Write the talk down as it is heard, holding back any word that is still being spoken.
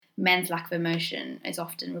men's lack of emotion is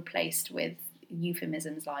often replaced with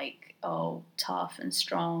euphemisms like, oh, tough and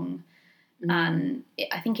strong. And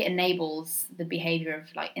I think it enables the behaviour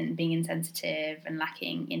of like being insensitive and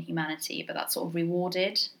lacking in humanity, but that's sort of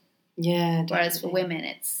rewarded. Yeah, definitely. Whereas for women,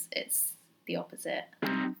 it's the opposite.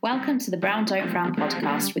 Welcome to the Brown Don't Frown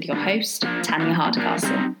podcast with your host, Tanya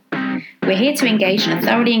Hardcastle. We're here to engage in a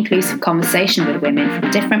thoroughly inclusive conversation with women from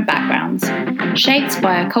different backgrounds. Shaped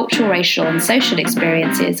by our cultural, racial and social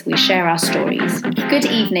experiences, we share our stories. Good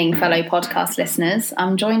evening, fellow podcast listeners.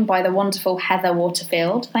 I'm joined by the wonderful Heather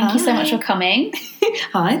Waterfield. Thank you so much for coming.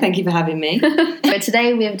 Hi, thank you for having me. But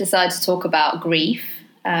today we have decided to talk about grief,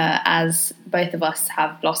 as both of us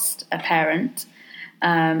have lost a parent.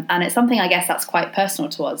 And it's something, I guess, that's quite personal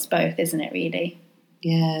to us both, isn't it, really?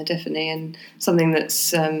 Yeah, definitely. And something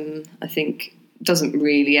that's, I think, doesn't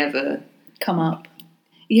really ever come up.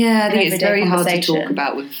 Yeah, I think it's very hard to talk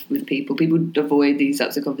about with people. People avoid these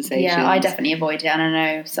types of conversations. Yeah, I definitely avoid it. And I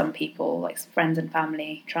know some people, like friends and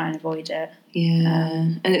family, try and avoid it. Yeah,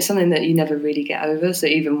 and it's something that you never really get over. So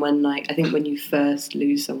even when, like, I think when you first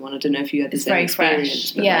lose someone, I don't know if you had the same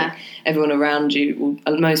experience. But yeah. Like, everyone around you,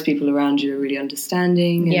 well, most people around you are really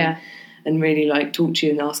understanding. And really like talk to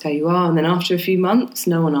you and ask how you are, and then after a few months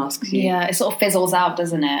no one asks you. Yeah, it sort of fizzles out,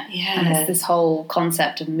 doesn't it? Yeah. And it's this whole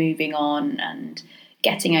concept of moving on and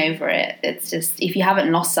getting over it. It's just, if you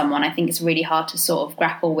haven't lost someone, I think it's really hard to sort of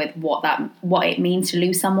grapple with what it means to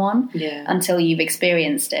lose someone until you've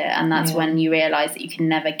experienced it, and that's when you realise that you can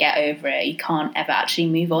never get over it. You can't ever actually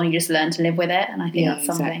move on. You just learn to live with it, and I think that's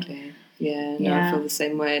something. Exactly. I feel the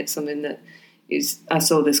same way. It's something that I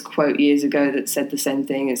saw this quote years ago that said the same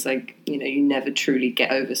thing. It's like, you know, you never truly get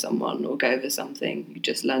over someone or get over something. You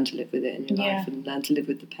just learn to live with it in your life and learn to live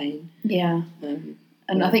with the pain. Yeah.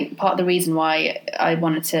 And I think part of the reason why I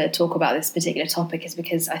wanted to talk about this particular topic is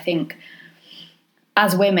because I think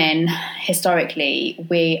as women, historically,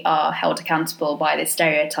 we are held accountable by this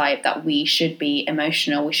stereotype that we should be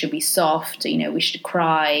emotional, we should be soft, you know, we should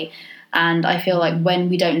cry. And I feel like when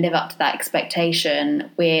we don't live up to that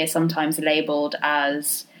expectation, we're sometimes labelled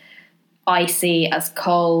as icy, as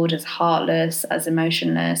cold, as heartless, as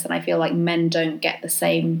emotionless. And I feel like men don't get the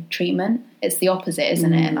same treatment. It's the opposite,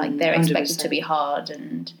 isn't it? Like they're expected 100%. To be hard.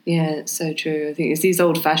 And yeah, it's so true. I think it's these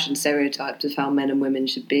old-fashioned stereotypes of how men and women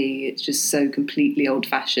should be. It's just so completely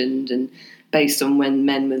old-fashioned and based on when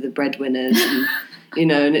men were the breadwinners and you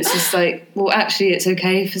know, and it's just like, well, actually, it's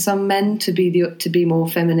okay for some men to be more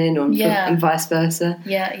feminine, and vice versa.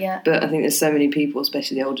 Yeah. But I think there's so many people,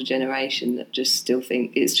 especially the older generation, that just still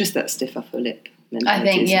think it's just that stiff upper lip mentality. I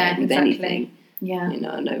think, with exactly. anything. Yeah. You know,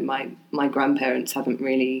 I know my grandparents haven't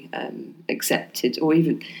really accepted, or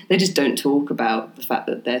even they just don't talk about the fact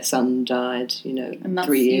that their son died. You know, and that's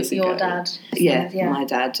 3 years ago. Your dad. Yeah, my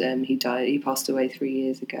dad. He died. He passed away 3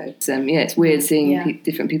 years ago. So, it's weird seeing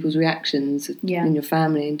different people's reactions in your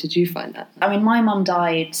family. And did you find that? I mean, my mum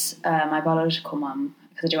died. My biological mum.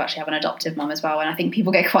 I do actually have an adoptive mum as well, and I think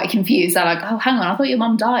people get quite confused. They're like, oh, hang on, I thought your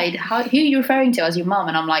mum died. Who are you referring to as your mum?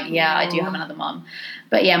 And I'm like, I do have another mum.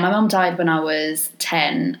 But yeah, my mum died when I was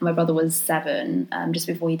 10. My brother was 7, just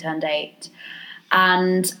before he turned 8.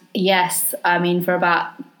 And yes, I mean, for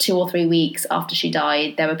about 2 or 3 weeks after she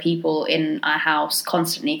died, there were people in our house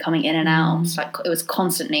constantly coming in and out. Like it was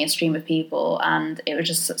constantly a stream of people, and it was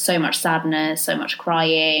just so much sadness, so much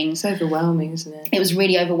crying. It's overwhelming, isn't it? It was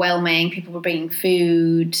really overwhelming. People were bringing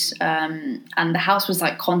food, and the house was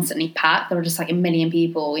like constantly packed. There were just like a million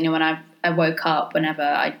people. You know, when I woke up, whenever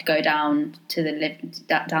I'd go down to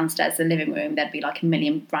downstairs to the living room, there'd be like a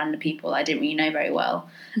million random people I didn't really know very well,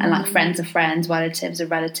 and like friends of friends, relatives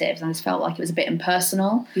of relatives, and I just felt like it was a bit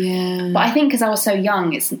impersonal. Yeah. But I think because I was so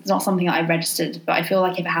young, it's not something that I registered. But I feel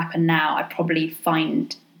like if it happened now, I'd probably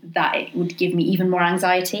find that it would give me even more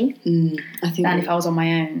anxiety than if I was on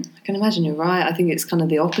my own. I can imagine you're right. I think it's kind of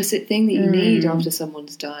the opposite thing that you need after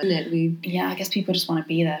someone's died, isn't it? I guess people just want to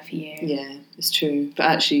be there for you. Yeah, it's true. But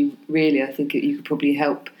actually, really, I think you could probably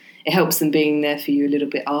help. It helps them being there for you a little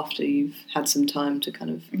bit after you've had some time to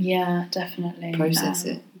kind of definitely process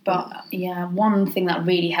it. But one thing that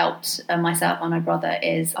really helped myself and my brother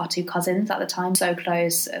is our 2 cousins at the time, so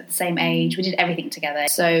close, at the same age. We did everything together.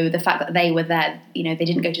 So the fact that they were there, you know, they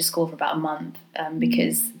didn't go to school for about a month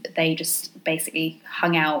because they just basically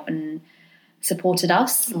hung out and supported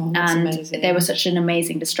us. And amazing. They were such an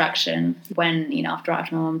amazing distraction when, you know, after my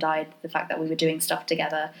mum died, the fact that we were doing stuff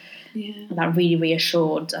together. Yeah. That really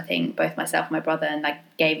reassured, I think, both myself and my brother, and like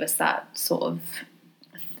gave us that sort of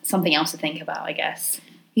something else to think about, I guess.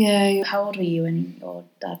 Yeah. How old were you when your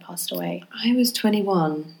dad passed away? I was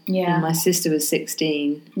 21. Yeah. And my sister was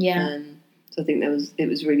 16. Yeah. So I think it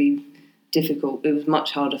was really difficult. It was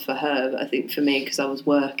much harder for her, I think, for me, because I was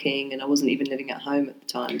working and I wasn't even living at home at the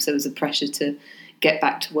time. So there was a pressure to get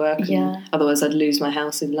back to work. And otherwise I'd lose my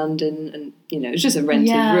house in London, and, you know, it was just a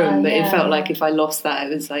rented room. But it felt like if I lost that,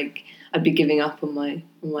 it was like I'd be giving up on my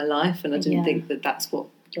life, and I didn't think that that's what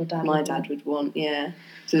my dad would want. Yeah.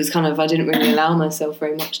 So it's kind of, I didn't really allow myself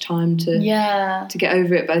very much time to get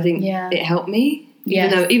over it. But I think it helped me.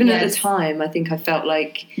 Even at the time, I think I felt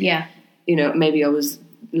like, you know, maybe I was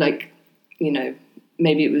like, you know,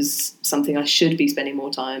 maybe it was something I should be spending more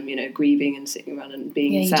time, you know, grieving and sitting around and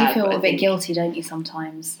being sad. You do feel a bit guilty, don't you,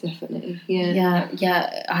 sometimes? Definitely, Yeah,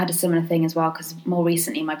 I had a similar thing as well, because more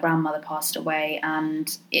recently my grandmother passed away,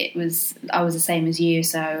 and I was the same as you,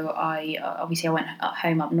 so I went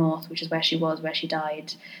home up north, which is where she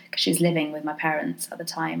died, because she was living with my parents at the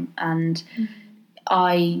time, and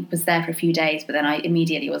I was there for a few days, but then I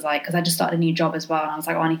immediately was like, because I just started a new job as well, and I was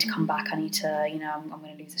like, I need to come back, I need to, you know, I'm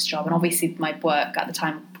going to lose this job. And obviously my work at the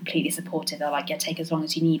time completely supportive. They're like, take as long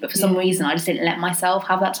as you need. But for some reason, I just didn't let myself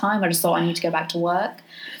have that time. I just thought I need to go back to work.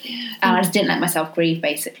 And I just didn't let myself grieve,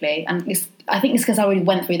 basically. And I think it's because I already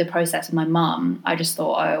went through the process with my mum. I just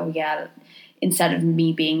thought, instead of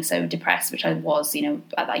me being so depressed, which I was, you know,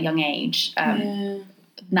 at that young age,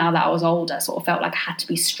 now that I was older, sort of felt like I had to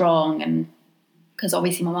be strong, and because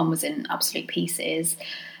obviously my mum was in absolute pieces,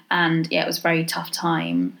 and it was a very tough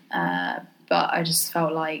time, but I just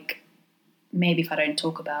felt like maybe if I don't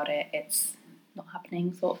talk about it, it's not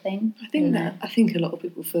happening, sort of thing. I think a lot of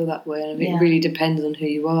people feel that way, and I mean, it really depends on who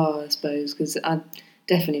you are, I suppose, because I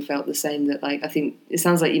definitely felt the same, that like, I think it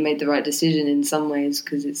sounds like you made the right decision in some ways,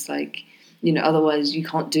 because it's like, you know, otherwise you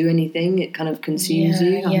can't do anything, it kind of consumes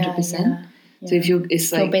you 100%. So if you're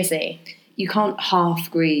busy, you can't half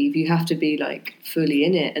grieve, you have to be like fully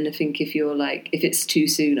in it. And I think if it's too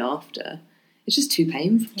soon after, it's just too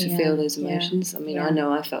painful to feel those emotions. I mean, I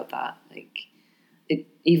know I felt that, like,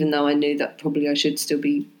 even though I knew that probably I should still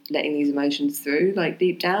be letting these emotions through, like,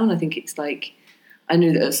 deep down, I think it's like, I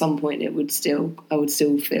knew that at some point I would still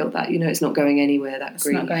feel that, you know, it's not going anywhere, that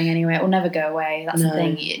grief. It's not going anywhere. It will never go away. That's the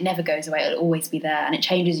thing. It never goes away. It'll always be there. And it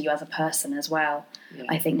changes you as a person as well,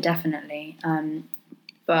 I think, definitely.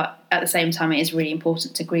 But at the same time, it is really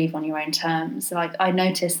important to grieve on your own terms. Like, I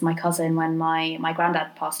noticed my cousin, when my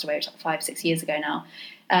granddad passed away, which was like 5-6 years ago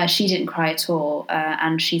now, she didn't cry at all.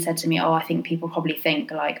 And she said to me, I think people probably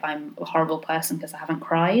think like I'm a horrible person because I haven't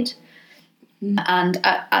cried. And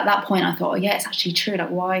at that point I thought, it's actually true.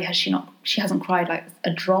 Like, why has she hasn't cried like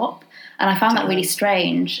a drop? And I found that really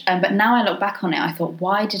strange. But now I look back on it, I thought,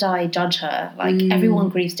 why did I judge her? Like, everyone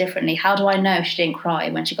grieves differently. How do I know she didn't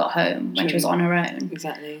cry when she got home, when she was on her own?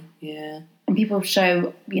 Exactly, yeah. And people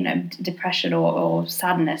show, you know, depression or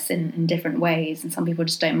sadness in different ways. And some people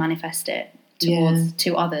just don't manifest it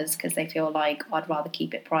to others because they feel like, I'd rather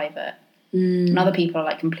keep it private. And other people are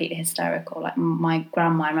like completely hysterical. Like my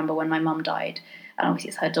grandma, I remember when my mum died, and obviously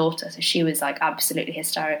it's her daughter, so she was like absolutely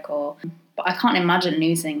hysterical. But I can't imagine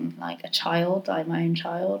losing like a child, like my own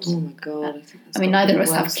child. Oh my God. I mean, neither of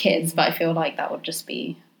us have kids, but I feel like that would just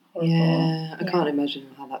be horrible. Yeah, I can't imagine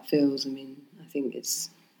how that feels. I mean, I think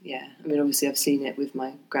it's, I mean, obviously I've seen it with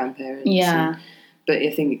my grandparents. Yeah. But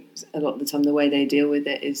I think a lot of the time the way they deal with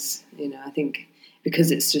it is, you know, I think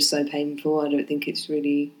because it's just so painful, I don't think it's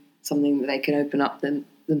really something that they can open up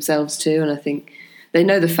themselves to. And I think they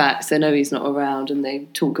know the facts, they know he's not around, and they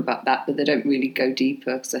talk about that, but they don't really go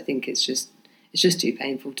deeper, because I think it's just too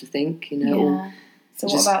painful to think, you know. Yeah. So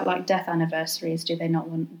what about like death anniversaries? Do they not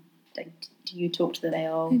want? Do you talk to the day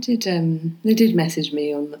of? They did message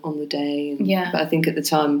me on the day, but I think at the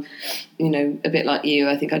time, you know, a bit like you,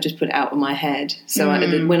 I think I just put it out of my head. So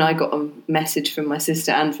when I got a message from my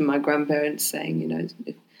sister and from my grandparents saying, you know,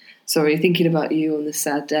 sorry, thinking about you on this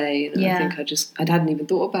sad day, and I think I hadn't even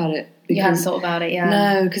thought about it. You hadn't thought about it,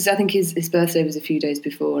 No, because I think his birthday was a few days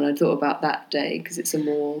before, and I thought about that day because it's a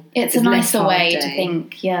nicer way to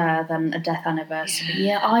think, than a death anniversary.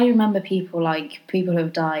 Yeah, I remember people who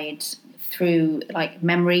have died through like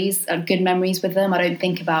memories, good memories with them. I don't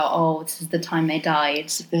think about, this is the time they died.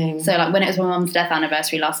 That's the thing. So like when it was my mum's death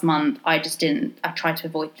anniversary last month, I tried to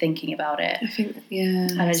avoid thinking about it. I think,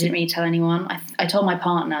 and I didn't really tell anyone. I told my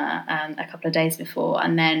partner a couple of days before,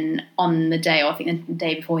 and then on the day, or I think the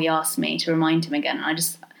day before, he asked me to remind him again, and I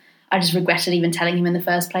just regretted even telling him in the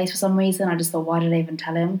first place for some reason. I just thought, why did I even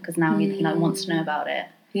tell him? Because now he wants to know about it.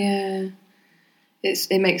 Yeah.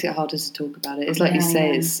 It makes it harder to talk about it. It's like you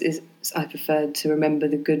say, it's I prefer to remember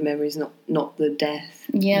the good memories, not the death.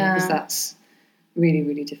 Yeah. Because that's really,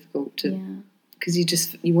 really difficult to... Because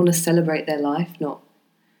you want to celebrate their life, not,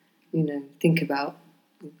 you know, think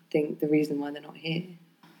the reason why they're not here.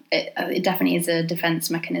 it definitely is a defense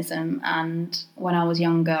mechanism. And when I was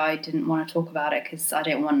younger, I didn't want to talk about it because I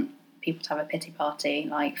didn't want people to have a pity party.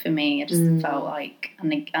 Like, for me, I just felt like,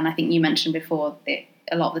 and I think you mentioned before that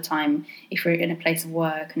a lot of the time, if you're in a place of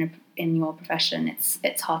work and in your profession,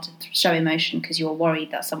 it's hard to show emotion because you're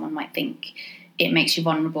worried that someone might think it makes you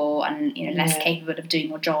vulnerable and, you know, less capable of doing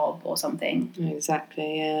your job or something.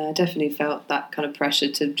 Exactly, yeah. I definitely felt that kind of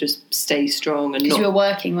pressure to just stay strong. And because you were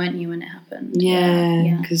working, weren't you, when it happened?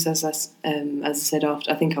 Yeah, because as I said, after,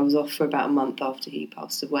 I think I was off for about a month after he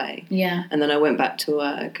passed away. Yeah. And then I went back to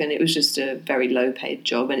work, and it was just a very low-paid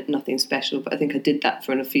job and nothing special. But I think I did that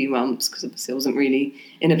for a few months because obviously I wasn't really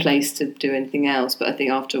in a place to do anything else. But I think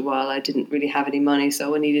after a while I didn't really have any money,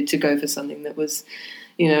 so I needed to go for something that was,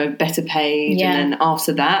 you know, better paid. Yeah. And then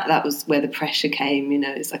after that was where the pressure came. You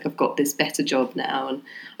know, it's like I've got this better job now and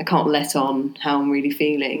I can't let on how I'm really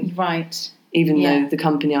feeling. Right. Even though the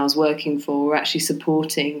company I was working for were actually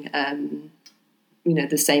supporting, you know,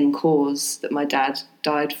 the same cause that my dad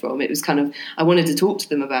died from. It was kind of, I wanted to talk to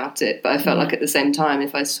them about it, but I felt like at the same time,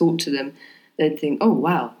 if I talked to them, they'd think, oh,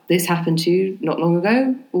 wow, this happened to you not long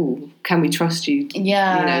ago. Oh, can we trust you to, you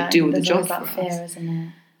know, do the job for us? Fear, isn't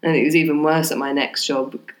it? And it was even worse at my next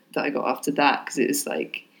job that I got after that, because it was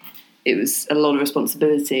like, it was a lot of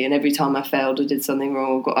responsibility, and every time I failed or did something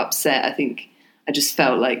wrong or got upset, I think I just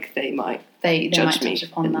felt like they might judge might me. touch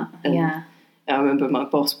upon that. Yeah. I remember my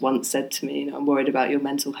boss once said to me, you know, I'm worried about your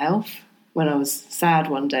mental health, when I was sad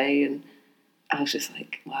one day, and I was just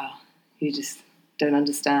like, wow, you just don't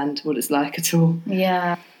understand what it's like at all.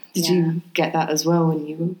 Yeah. Did you get that as well when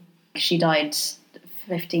you were? She died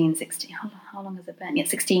 15, 16, how long has it been? Yeah,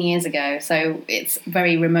 16 years ago. So it's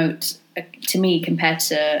very remote to me compared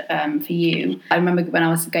to for you. I remember when I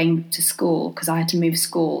was going to school, because I had to move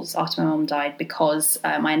schools after my mum died, because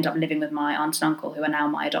I ended up living with my aunt and uncle, who are now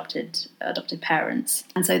my adopted parents.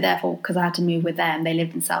 And so therefore, because I had to move with them, they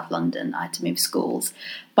lived in South London, I had to move schools.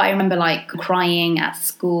 But I remember like crying at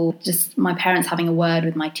school, just my parents having a word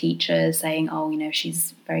with my teachers saying, oh, you know,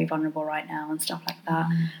 she's very vulnerable right now and stuff like that.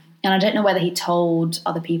 And I don't know whether he told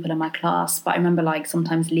other people in my class, but I remember like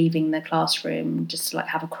sometimes leaving the classroom just to like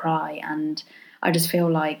have a cry, and I just feel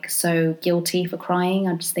like so guilty for crying.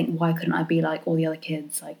 I just think, why couldn't I be like all the other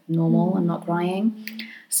kids, like normal and not crying?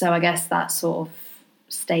 So I guess that sort of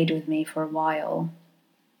stayed with me for a while.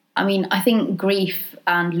 I mean, I think grief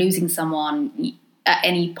and losing someone at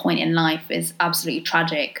any point in life is absolutely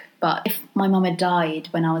tragic. But if my mum had died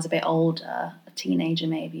when I was a bit older, a teenager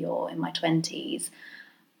maybe, or in my 20s,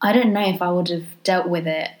 I don't know if I would have dealt with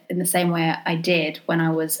it in the same way I did when I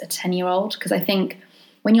was a 10-year-old, because I think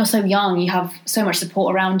when you're so young, you have so much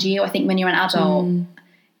support around you. I think when you're an adult,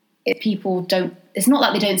 people don't, it's not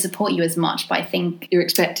that they don't support you as much, but I think you're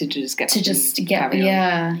expected to just get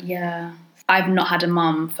yeah. I've not had a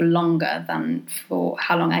mum for longer than for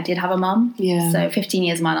how long I did have a mum. Yeah. So 15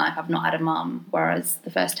 years of my life, I've not had a mum, whereas the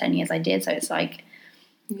first 10 years I did. So it's like,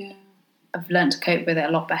 I've learned to cope with it a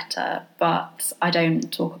lot better, but I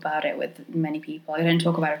don't talk about it with many people. I don't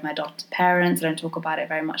talk about it with my adopted parents. I don't talk about it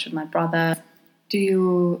very much with my brother. Do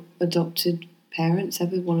your adopted parents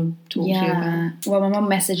ever want to talk to you about it? Well, my mum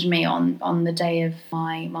messaged me on the day of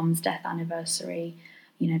my mum's death anniversary,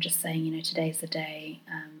 you know, just saying, you know, today's the day.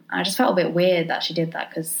 And I just felt a bit weird that she did that,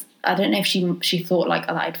 because I don't know if she thought like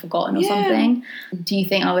that I'd forgotten or something. Do you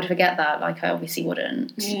think I would forget that? Like, I obviously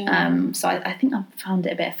wouldn't. So I think I found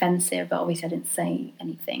it a bit offensive, but obviously I didn't say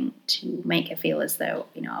anything to make her feel as though,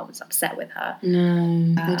 you know, I was upset with her.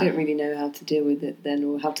 No, they don't really know how to deal with it then,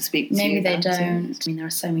 or how to speak to you. Maybe they don't. I mean, there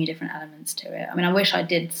are so many different elements to it. I mean, I wish I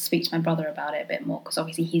did speak to my brother about it a bit more, because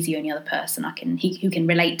obviously he's the only other person who can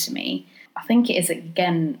relate to me. I think it is,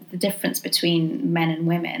 again, the difference between men and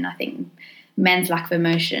women. I think men's lack of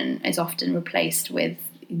emotion is often replaced with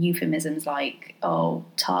euphemisms like, oh,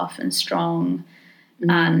 tough and strong.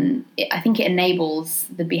 And I think it enables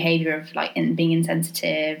the behaviour of like being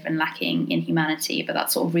insensitive and lacking in humanity, but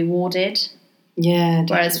that's sort of rewarded. Yeah,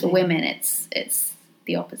 definitely. Whereas for women, it's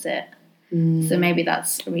the opposite. So maybe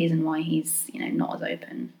that's the reason why he's, you know, not as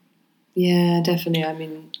open. Yeah, definitely. I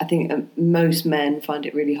mean, I think most men find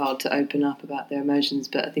it really hard to open up about their emotions,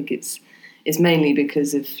 but I think it's mainly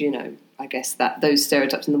because of, you know, I guess that those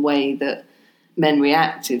stereotypes and the way that men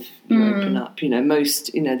react if you open up. You know,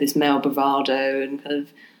 most, you know, this male bravado and kind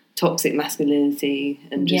of toxic masculinity,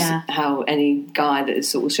 and just how any guy that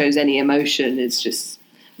sort of shows any emotion is just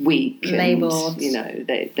weak, labelled. And, you know,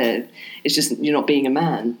 it's just, you're not being a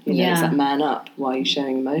man. You know, it's like, man up. Why are you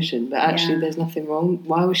showing emotion? But actually, there's nothing wrong.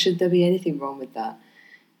 Why should there be anything wrong with that?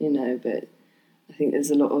 You know, but I think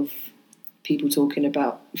there's a lot of people talking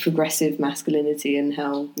about progressive masculinity and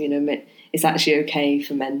how, you know, it's actually okay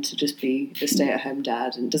for men to just be the stay-at-home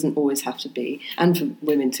dad, and it doesn't always have to be, and for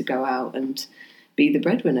women to go out and be the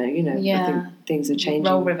breadwinner, you know. Yeah. I think things are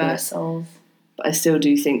changing. Role reversals. But I still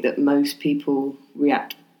do think that most people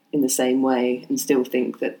react in the same way and still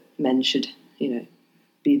think that men should, you know,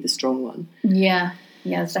 be the strong one. Yeah.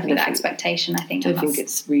 Yeah, there's definitely that expectation, I think. I don't think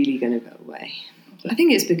it's really going to go away. I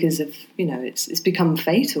think it's because of, you know, it's become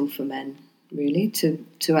fatal for men, really,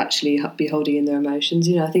 to actually be holding in their emotions.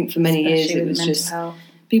 You know, I think for many years it was just health.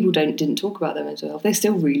 People didn't talk about their mental health. They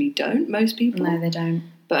still really don't, most people. No, they don't.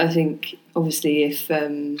 But I think, obviously, if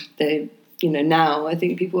they, you know, now I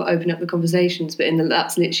think people open up the conversations, but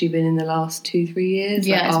that's literally been in the last 2-3 years.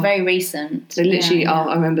 Yeah, it's very recent. So literally,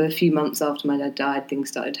 I remember a few months after my dad died, things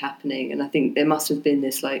started happening, and I think there must have been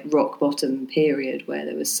this like rock bottom period where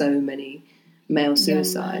there were so many male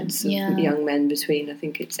suicides of young men between, I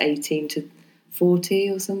think it's 18 to 40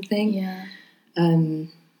 or something. Yeah.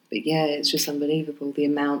 But yeah, it's just unbelievable the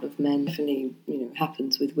amount of men. Definitely, you know,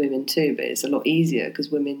 happens with women too, but it's a lot easier because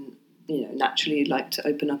women, you know, naturally like to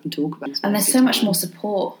open up and talk about it. And there's so much more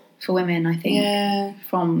support for women, I think,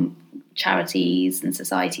 from charities and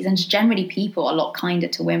societies, and just generally people are a lot kinder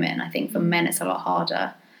to women. I think for men it's a lot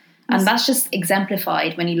harder. And that's just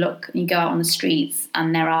exemplified when you go out on the streets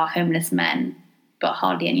and there are homeless men, but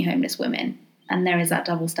hardly any homeless women. And there is that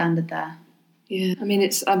double standard there. Yeah, I mean,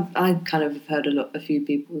 I kind of have heard a few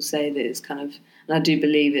people say that it's kind of, and I do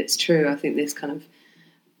believe it's true. I think this kind of,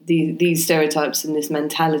 these stereotypes and this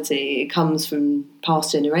mentality, it comes from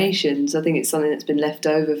past generations. I think it's something that's been left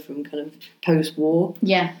over from kind of post-war.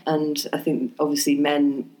 Yeah. And I think obviously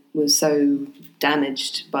men were so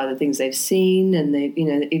damaged by the things they've seen, and they, you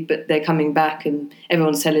know, but they're coming back and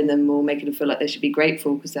everyone's telling them or making them feel like they should be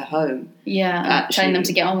grateful because they're home. Yeah, actually, telling them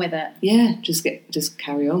to get on with it. Yeah, just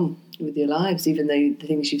carry on with your lives, even though the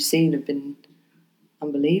things you've seen have been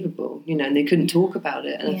unbelievable, you know, and they couldn't talk about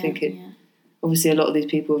it. And I think obviously a lot of these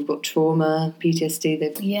people have got trauma, PTSD,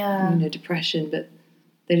 they've you know, depression, but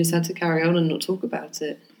they just had to carry on and not talk about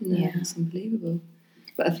it. You know, it's unbelievable.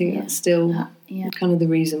 But I think that's still kind of the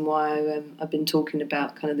reason why I've been talking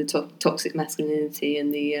about kind of the toxic masculinity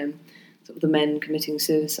and the sort of the men committing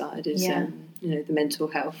suicide is you know, the mental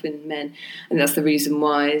health in men. And that's the reason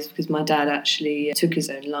why, is because my dad actually took his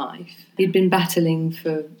own life. He'd been battling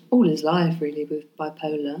for all his life really with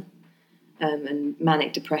bipolar and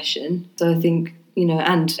manic depression. So I think, you know,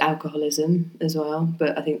 and alcoholism as well.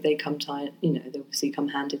 But I think they come you know, they obviously come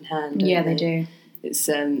hand in hand. Yeah, they do. It's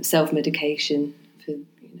self-medication for, you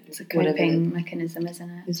know, it's a coping mechanism, isn't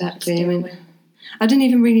it? Exactly. I mean, I didn't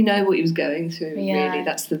even really know what he was going through, really.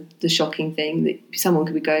 That's the shocking thing, that someone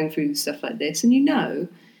could be going through stuff like this, and you know,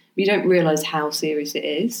 but you don't realise how serious it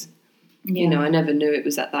is. Yeah. You know, I never knew it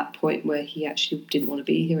was at that point where he actually didn't want to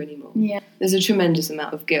be here anymore. Yeah. There's a tremendous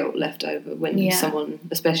amount of guilt left over when someone,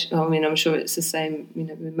 especially, I mean, I'm sure it's the same, you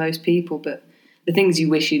know, with most people, but the things you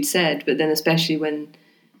wish you'd said, but then especially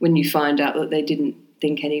when you find out that they didn't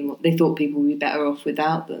think they thought people would be better off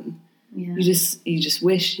without them. Yeah. You just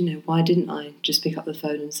wish, you know, why didn't I just pick up the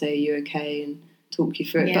phone and say, are you okay, and talk you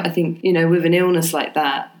through it? But I think, you know, with an illness like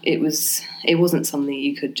that, it wasn't something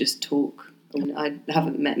you could just talk. I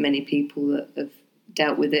haven't met many people that have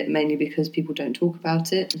dealt with it, mainly because people don't talk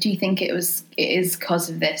about it. Do you think it is because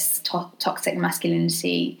of this toxic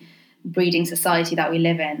masculinity breeding society that we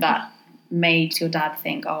live in that made your dad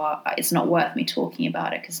think, it's not worth me talking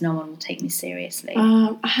about it because no one will take me seriously?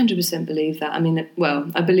 I 100% believe that. I mean,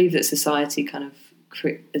 well, I believe that society kind of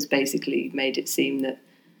has basically made it seem that,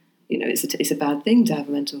 you know, it's a bad thing to have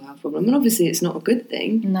a mental health problem, and obviously it's not a good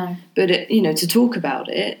thing. No, but you know, to talk about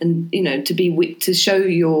it and, you know, to show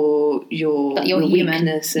your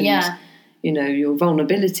weakness and you know, your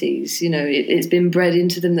vulnerabilities. You know, it's been bred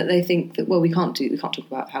into them that they think that, well, we can't talk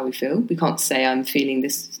about how we feel. We can't say I'm feeling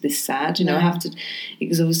this sad. You know, I have to,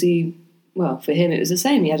 because obviously, well, for him it was the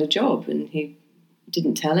same. He had a job and he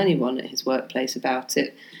didn't tell anyone at his workplace about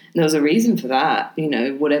it. And there was a reason for that. You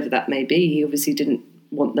know, whatever that may be, he obviously didn't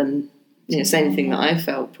want them. You know, same thing that I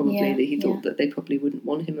felt probably, that he thought that they probably wouldn't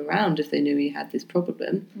want him around if they knew he had this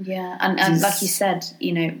problem. Yeah, and like you said,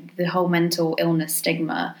 you know, the whole mental illness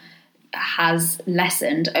stigma has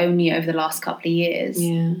lessened only over the last couple of years.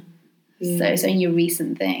 Yeah. So it's only a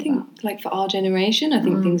recent thing. I think, like, for our generation, I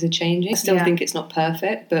think things are changing. I still think it's not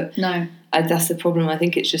perfect, but no, that's the problem. I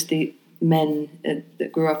think it's just the men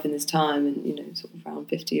that grew up in this time, and, you know, sort of around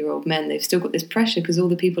 50-year-old men, they've still got this pressure because all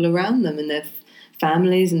the people around them and their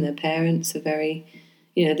families and their parents are very,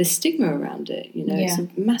 you know, there's stigma around it. You know, it's a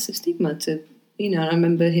massive stigma to, you know. I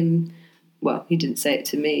remember him well, he didn't say it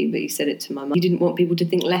to me, but he said it to my mum. He didn't want people to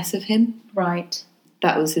think less of him. Right.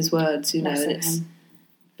 That was his words, you know. Less And of it's, him.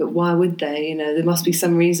 but why would they? You know, there must be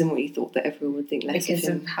some reason why he thought that everyone would think less Because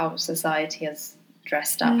of him. of how society has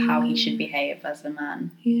dressed up how he should behave as a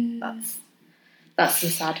man. Yeah. That's the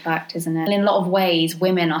sad fact, isn't it? And in a lot of ways,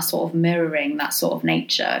 women are sort of mirroring that sort of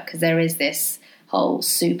nature, because there is this whole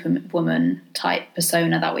superwoman type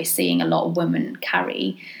persona that we're seeing a lot of women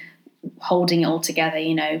carry, holding it all together,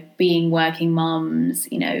 you know, being working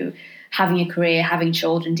mums, you know, having a career, having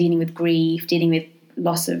children, dealing with grief, dealing with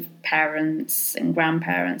loss of parents and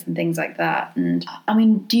grandparents and things like that. And I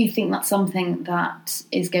mean, do you think that's something that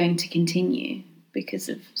is going to continue? Because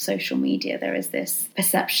of social media, there is this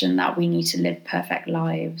perception that we need to live perfect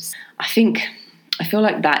lives. I feel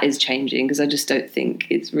like that is changing, because I just don't think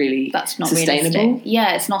it's really That's not sustainable. realistic.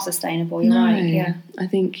 Yeah, it's not sustainable. You're right. Yeah. I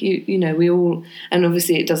think you know, we all, and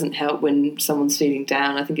obviously it doesn't help when someone's feeling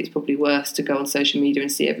down. I think it's probably worse to go on social media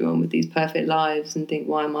and see everyone with these perfect lives and think,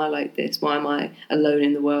 why am I like this? Why am I alone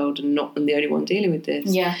in the world and not I'm the only one dealing with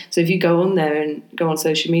this? Yeah. So if you go on there and go on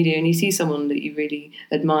social media and you see someone that you really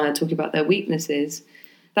admire talking about their weaknesses,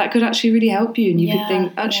 that could actually really help you. And you could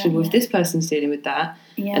think, actually, well, if this person's dealing with that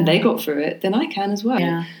and they got through it, then I can as well.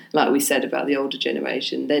 Yeah. Like we said about the older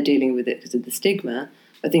generation, they're dealing with it because of the stigma.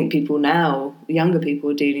 I think people now, younger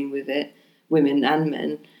people, are dealing with it, women and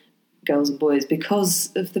men, girls and boys, because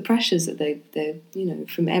of the pressures that they're you know,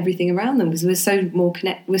 from everything around them. Because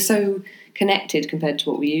we're so connected compared to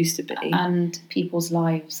what we used to be. And people's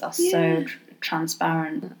lives are so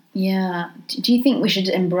transparent. Yeah. Do you think we should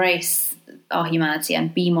embrace our humanity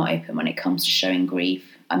and be more open when it comes to showing grief?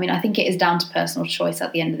 I mean, I think it is down to personal choice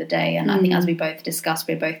at the end of the day. And I think, as we both discussed,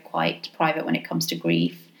 we're both quite private when it comes to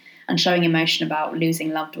grief and showing emotion about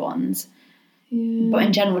losing loved ones. Yeah. But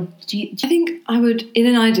in general, I think I would, in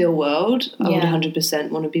an ideal world, I would 100%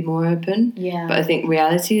 want to be more open. Yeah. But I think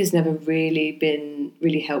reality has never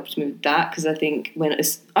really helped me with that, because I think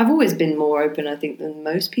I've always been more open, I think, than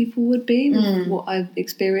most people would be with what I've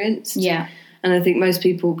experienced. Yeah. And I think most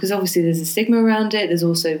people, because obviously there's a stigma around it, there's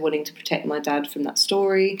also wanting to protect my dad from that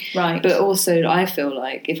story. Right. But also I feel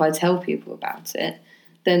like if I tell people about it,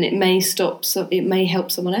 then it may it may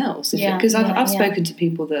help someone else. Because I've spoken to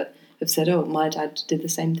people that have said, oh, my dad did the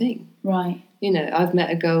same thing. Right. You know, I've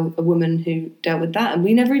met a woman who dealt with that, and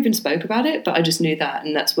we never even spoke about it, but I just knew that,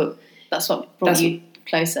 and that's what brought you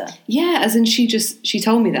closer. Yeah, as in she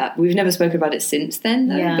told me that. We've never spoken about it since then,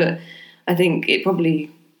 though. Yeah. But I think it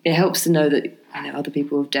helps to know that, you know, other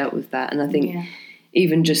people have dealt with that. And I think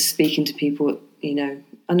even just speaking to people, you know,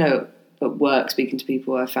 I know at work, speaking to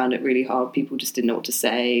people, I found it really hard. People just didn't know what to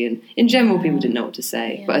say. And in general, people didn't know what to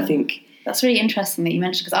say. Yeah. But I think... That's really interesting that you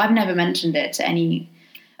mentioned, because I've never mentioned it to any...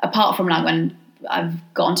 Apart from, like, when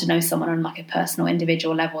I've gotten to know someone on, like, a personal,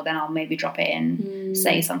 individual level, then I'll maybe drop it in,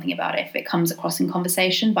 say something about it if it comes across in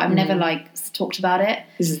conversation. But I've never, like, talked about it.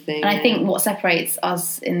 This is the thing. And I think what separates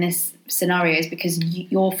us in this scenario is because you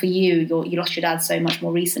lost your dad so much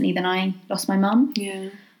more recently than I lost my mum. Yeah.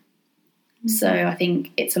 So I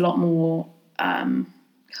think it's a lot more current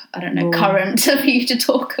for you to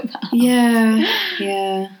talk about.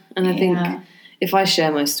 Yeah. And I think if I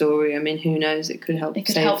share my story, I mean, who knows, it could help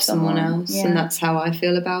save someone else. Yeah. And that's how I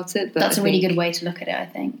feel about it. But that's a really good way to look at it, I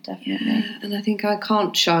think, definitely. Yeah, and I think I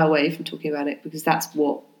can't shy away from talking about it, because that's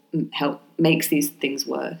what makes these things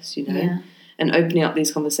worse, you know. Yeah. And opening up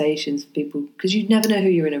these conversations for people, because you never know who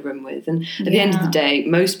you're in a room with. And at the end of the day,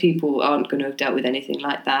 most people aren't going to have dealt with anything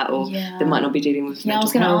like that, or they might not be dealing with mental health. I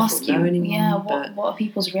was going to ask you, what are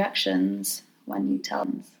people's reactions when you tell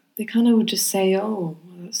them? They kind of would just say, oh,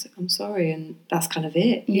 I'm sorry, and that's kind of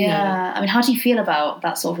it. Yeah. You know? I mean, how do you feel about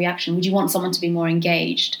that sort of reaction? Would you want someone to be more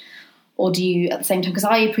engaged? Or do you, at the same time, because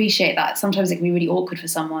I appreciate that sometimes it can be really awkward for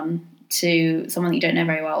someone that you don't know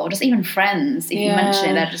very well, or just even friends, if you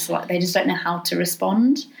mention it, they just don't know how to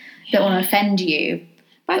respond. They don't want to offend you.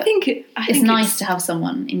 But I think it's nice to have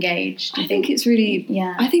someone engaged. I think it's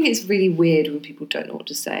really weird when people don't know what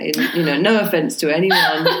to say. And, you know, no offence to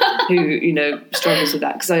anyone who, you know, struggles with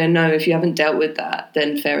that, because I know if you haven't dealt with that,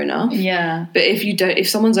 then fair enough. Yeah. But if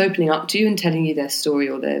someone's opening up to you and telling you their story,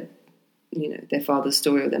 or their father's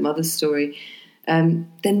story or their mother's story,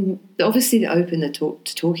 then obviously they're open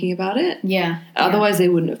to talking about it. Yeah. Otherwise they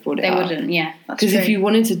wouldn't have brought it up. They wouldn't, yeah. Because if you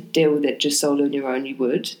wanted to deal with it just solely on your own, you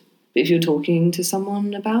would. But if you're talking to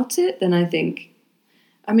someone about it, then I think,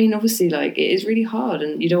 I mean, obviously, like, it is really hard,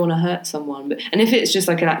 and you don't want to hurt someone. And if it's just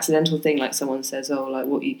like an accidental thing, like someone says, oh, like,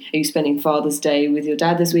 are you spending Father's Day with your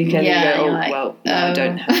dad this weekend? Yeah, and you go, well, no, I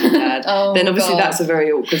don't have a dad. Then obviously that's a very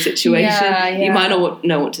awkward situation. Yeah. You might not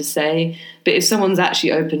know what to say. But if someone's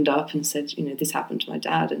actually opened up and said, you know, this happened to my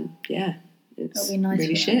dad, and it's It'll be nice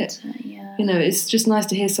really for them shit. yeah. You know, it's just nice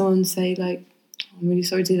to hear someone say, like, I'm really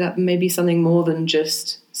sorry to do that, but maybe something more than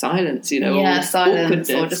just silence, you know, or silence,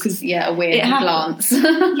 or because just a weird glance.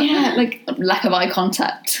 Yeah, like lack of eye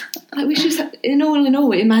contact. Like we should, in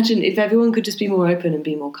all, imagine if everyone could just be more open and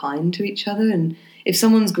be more kind to each other. And if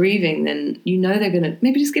someone's grieving, then you know they're gonna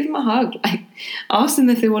maybe just give them a hug. Like, ask them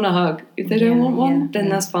if they want a hug. If they don't want one, then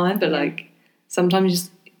that's fine. But like,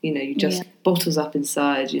 sometimes you just bottles up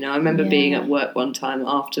inside. You know, I remember being at work one time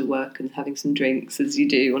after work and having some drinks, as you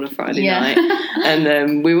do on a Friday night,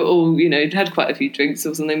 and we were all, had quite a few drinks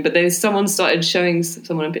or something. But someone started showing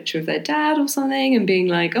someone a picture of their dad or something, and being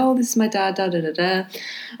like, "Oh, this is my dad," da da da da.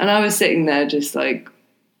 And I was sitting there just like.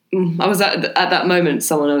 I was at that moment,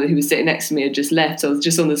 someone who was sitting next to me had just left. I was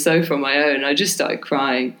just on the sofa on my own. I just started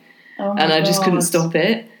crying. Oh my and I God. just couldn't stop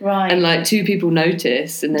it. Right. And like 2 people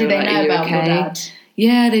noticed, and they were like, know "Are you about okay?" your dad?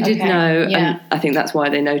 Yeah, they did know. Yeah. And I think that's why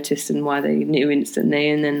they noticed and why they knew instantly.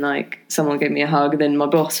 And then like someone gave me a hug. And then my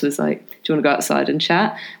boss was like, "Do you want to go outside and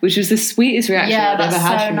chat?" Which was the sweetest reaction I've ever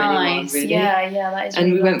had from anyone, really. Yeah, that is. And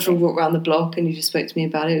really we went for a lovely. walk around the block, and he just spoke to me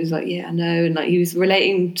about it. It was like, "Yeah, I know." And like he was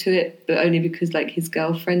relating to it, but only because like his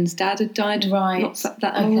girlfriend's dad had died not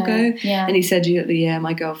that long ago. Yeah. And he said, "Yeah,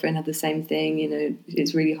 my girlfriend had the same thing. You know,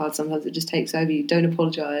 it's really hard sometimes. It just takes over you. Don't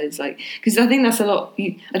apologise." Like, because I think that's a lot.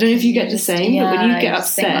 I don't know if you get the same, but when you get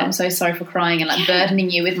upset, I'm so sorry for crying and like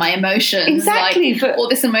burdening you with my emotions. Exactly, like, but all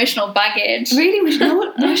this emotional baggage. Really,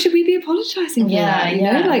 why should we be apologising for that? You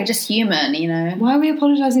know, like we're just human. You know, why are we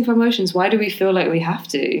apologising for emotions? Why do we feel like we have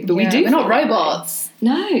to? But we do. We're not robots.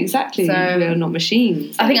 No, exactly. So, we're not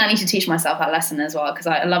machines. I think I need to teach myself that lesson as well, because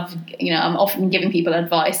I love, I'm often giving people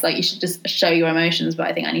advice like you should just show your emotions, but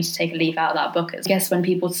I think I need to take a leaf out of that book. I guess when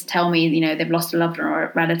people tell me, they've lost a loved one or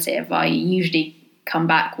a relative, I usually come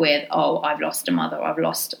back with, "Oh, I've lost a mother, or I've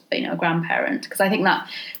lost, a grandparent," because I think that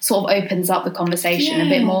sort of opens up the conversation a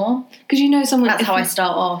bit more. Because someone. That's how I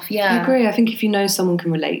start off. Yeah, I agree. I think if you know someone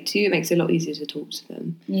can relate to you, it makes it a lot easier to talk to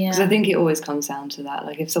them. Yeah, because I think it always comes down to that.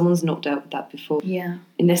 Like if someone's not dealt with that before,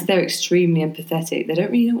 unless they're extremely empathetic, they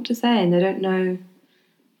don't really know what to say, and they don't know.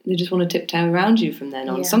 They just want to tiptoe around you from then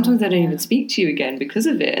on. Yeah, Sometimes they don't even speak to you again because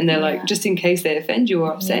of it, and they're like, just in case they offend you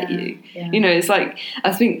or upset you. Yeah. It's like,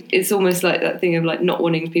 I think it's almost like that thing of like not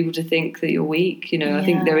wanting people to think that you're weak. I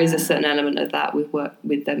think there is a certain element of that with work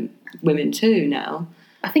with them women too now.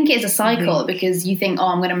 I think it's a cycle because you think, "Oh,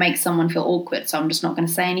 I'm going to make someone feel awkward, so I'm just not going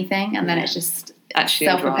to say anything," and then it's just actually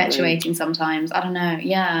self-perpetuating sometimes. I don't know.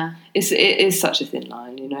 Yeah, it is such a thin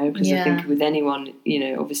line, because I think with anyone,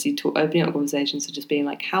 obviously opening up conversations to just being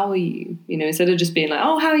like, "How are you?" Instead of just being like,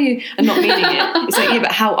 "Oh, how are you?" and not meaning it. It's like, "Yeah,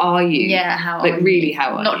 but how are you?" Yeah, how like are really you?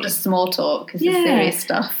 how are not you? just small talk, because it's serious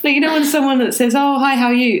stuff. Like when someone that says, "Oh, hi, how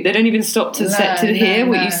are you?" They don't even stop to hear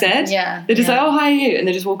what you said. Yeah, they're just like, "Oh, hi, how are you?" and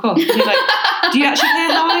they just walk off. And you're like, "Do you actually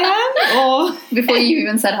care how I am?" Or before you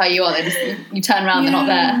even said how you are, you turn around, they're not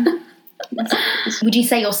there. Would you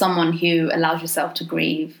say you're someone who allows yourself to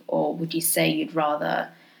grieve, or would you say you'd rather?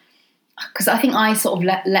 Because I think I sort of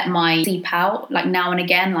let my seep out, like now and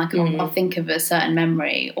again. Like I'll think of a certain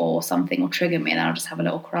memory or something will trigger me, and then I'll just have a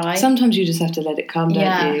little cry. Sometimes you just have to let it come,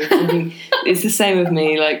 don't you? I think it's the same with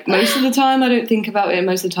me. Like most of the time, I don't think about it.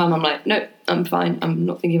 Most of the time, I'm like, "No, I'm fine. I'm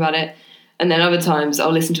not thinking about it." And then other times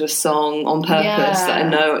I'll listen to a song on purpose that I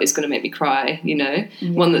know is going to make me cry,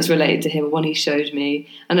 one that's related to him, one he showed me.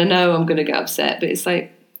 And I know I'm going to get upset, but it's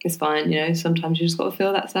like, it's fine, Sometimes you just got to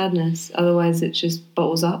feel that sadness. Otherwise it just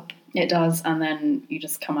bottles up. It does. And then you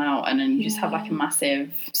just come out and then you just have like a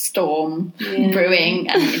massive storm brewing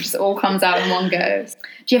and it just all comes out in one go.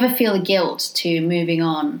 Do you ever feel the guilt to moving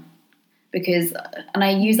on? Because, and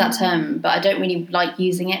I use that term, but I don't really like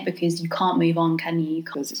using it because you can't move on, can you?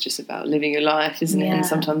 Because it's just about living your life, isn't it? And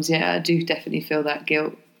sometimes, I do definitely feel that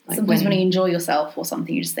guilt. Like sometimes when you enjoy yourself or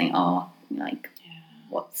something, you just think, why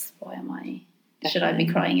am I, should I be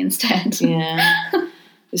crying instead? Yeah,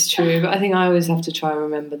 it's true. But I think I always have to try and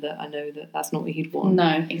remember that I know that that's not what he'd want.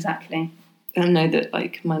 No, exactly. I know that,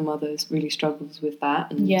 like, my mother really struggles with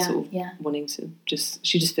that and sort of wanting to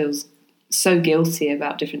she just feels so guilty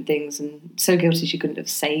about different things and so guilty she couldn't have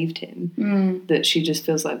saved him that she just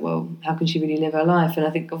feels like, well, how can she really live her life? And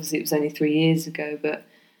I think obviously it was only 3 years ago, but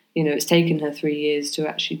it's taken her 3 years to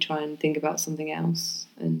actually try and think about something else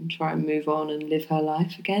and try and move on and live her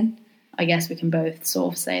life again. I guess we can both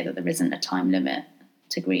sort of say that there isn't a time limit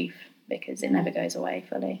to grief because it never goes away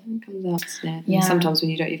fully. It comes up, and sometimes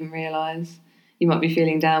when you don't even realise, you might be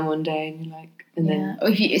feeling down one day and you're like, and then, or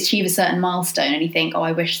if you achieve a certain milestone and you think,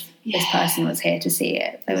 I wish this person was here to see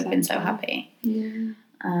it, they would have been so happy.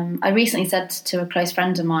 I recently said to a close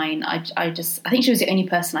friend of mine, I think she was the only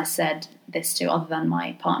person I said this to other than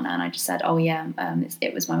my partner, and I just said, oh yeah,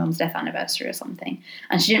 it was my mum's death anniversary or something,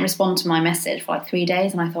 and she didn't respond to my message for like 3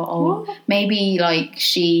 days, and I thought, maybe like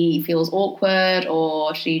she feels awkward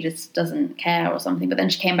or she just doesn't care or something. But then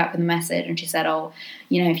she came back with a message and she said, oh,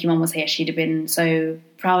 you know, if your mum was here, she'd have been so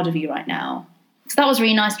proud of you right now. So that was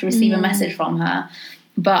really nice to receive a message from her.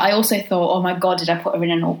 But I also thought, oh my God, did I put her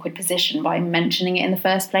in an awkward position by mentioning it in the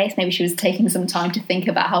first place? Maybe she was taking some time to think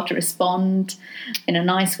about how to respond in a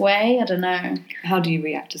nice way. I don't know. How do you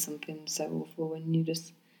react to something so awful when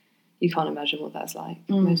you can't imagine what that's like?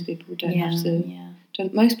 Most people don't have to. Yeah.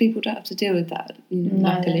 Most people don't have to deal with that. No,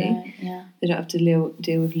 luckily, they don't have to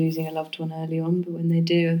deal with losing a loved one early on. But when they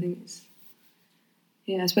do, I think it's.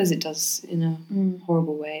 Yeah, I suppose it does in a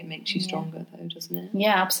horrible way. It makes you stronger, though, doesn't it?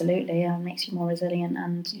 Yeah, absolutely. Yeah, it makes you more resilient,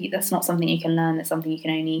 and that's not something you can learn. That's something you can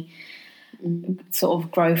only sort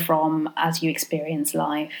of grow from as you experience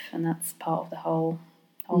life, and that's part of the whole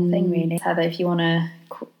thing, really. Heather, if you want to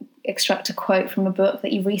extract a quote from a book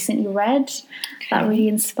that you recently read that really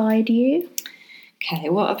inspired you. Okay,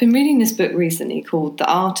 well, I've been reading this book recently called The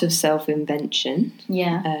Art of Self-Invention.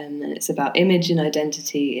 Yeah. And it's about image and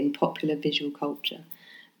identity in popular visual culture.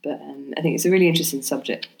 But I think it's a really interesting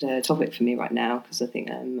topic for me right now, because I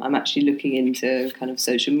think I'm actually looking into kind of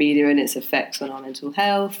social media and its effects on our mental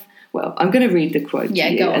health. Well, I'm going to read the quote to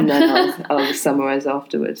you, and then I'll summarise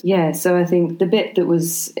afterwards. Yeah, so I think the bit that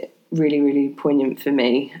was really, really poignant for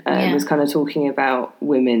me was kind of talking about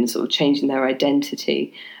women sort of changing their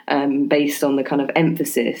identity based on the kind of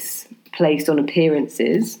emphasis placed on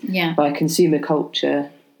appearances by consumer culture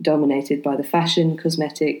dominated by the fashion,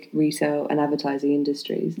 cosmetic, retail and advertising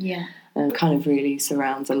industries. Yeah. Kind of really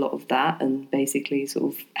surrounds a lot of that, and basically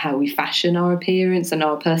sort of how we fashion our appearance and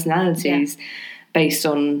our personalities based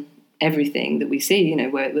on everything that we see, you know,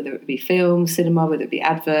 whether it be film, cinema, whether it be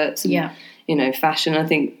adverts, and, you know, fashion. I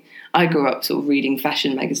think I grew up sort of reading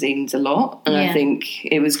fashion magazines a lot, and I think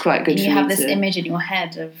it was quite good for me. You have this image in your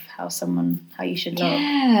head of how you should look.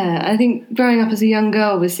 Yeah, I think growing up as a young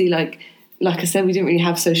girl, obviously, like I said, we didn't really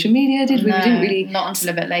have social media, did we? No, we didn't really. Not until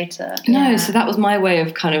a bit later. No, so that was my way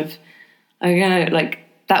of kind of, I don't know, like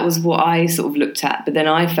that was what I sort of looked at. But then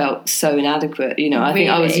I felt so inadequate, you know. I think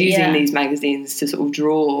I was using these magazines to sort of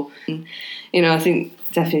draw. You know, I think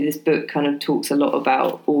definitely this book kind of talks a lot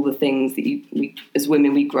about all the things that we as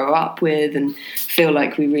women we grow up with and feel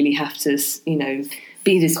like we really have to, you know,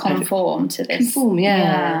 be this conform to this. Conform,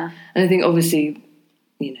 yeah. And I think obviously,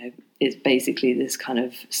 you know, it's basically this kind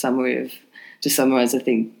of summary of, to summarise, I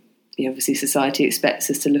think, you know, obviously society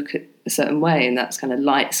expects us to look at a certain way, and that's kind of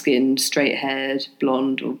light-skinned, straight-haired,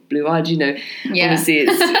 blonde or blue-eyed, you know. Obviously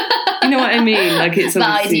it's, you know what I mean? Like it's the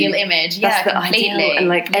ideal image, that's the completely. Ideal. And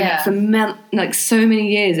like for so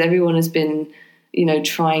many years, everyone has been, you know,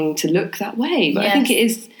 trying to look that way. But I think it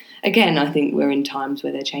is, again, I think we're in times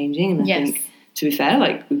where they're changing, and I think, to be fair,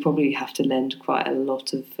 like we probably have to lend quite a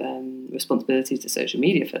lot of responsibility to social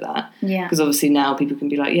media for that. Yeah. Because obviously now people can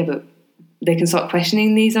be like, yeah, but they can start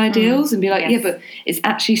questioning these ideals and be like, yeah, but it's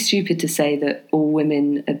actually stupid to say that all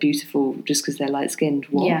women are beautiful just because they're light-skinned.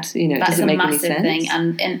 What? Yeah. You know, it doesn't make any sense. That's a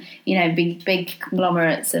massive thing. And you know, big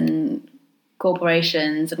conglomerates and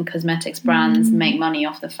corporations and cosmetics brands make money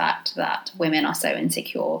off the fact that women are so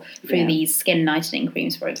insecure through these skin lightening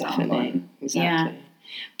creams, for example. Definitely. Exactly. Yeah.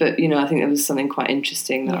 But, you know, I think there was something quite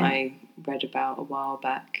interesting that I read about a while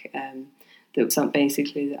back, that was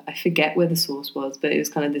basically, that I forget where the source was, but it was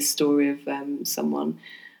kind of this story of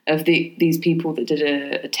these people that did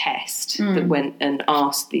a test that went and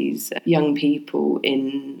asked these young people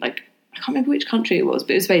in, like, I can't remember which country it was,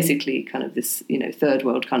 but it was basically kind of this, you know, third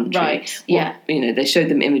world country. Right, you know, they showed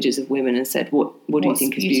them images of women and said, what do you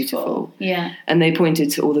think is beautiful? Yeah. And they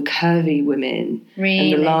pointed to all the curvy women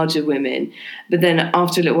and the larger women. But then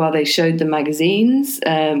after a little while, they showed the magazines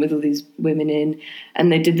with all these women in,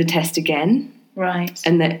 and they did the test again. Right.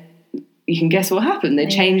 And you can guess what happened. They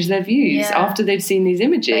changed their views after they'd seen these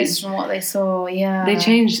images. Based on what they saw, They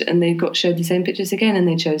changed, and they got showed the same pictures again, and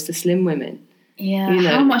they chose the slim women. Yeah, you know,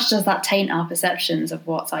 how much does that taint our perceptions of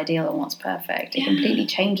what's ideal and what's perfect? It completely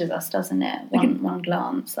changes us, doesn't it? One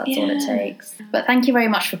glance, that's all it takes. But thank you very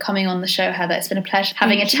much for coming on the show, Heather. It's been a pleasure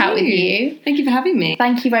having a chat with you. Thank you for having me.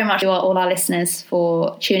 Thank you very much to all our listeners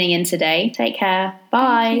for tuning in today. Take care.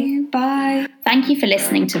 Bye. Thank you. Bye. Thank you for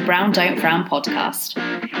listening to Brown Don't Frown podcast.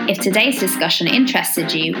 If today's discussion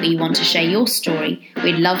interested you or you want to share your story,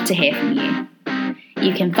 we'd love to hear from you.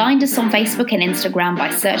 You can find us on Facebook and Instagram by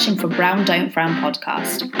searching for Brown Don't Frown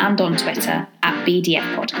Podcast, and on Twitter at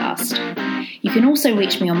BDF Podcast. You can also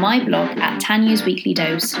reach me on my blog at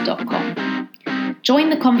tanyasweeklydose.com.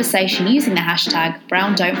 Join the conversation using the hashtag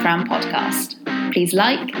Brown Don't Frown Podcast. Please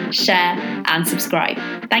like, share, and subscribe.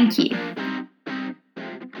 Thank you.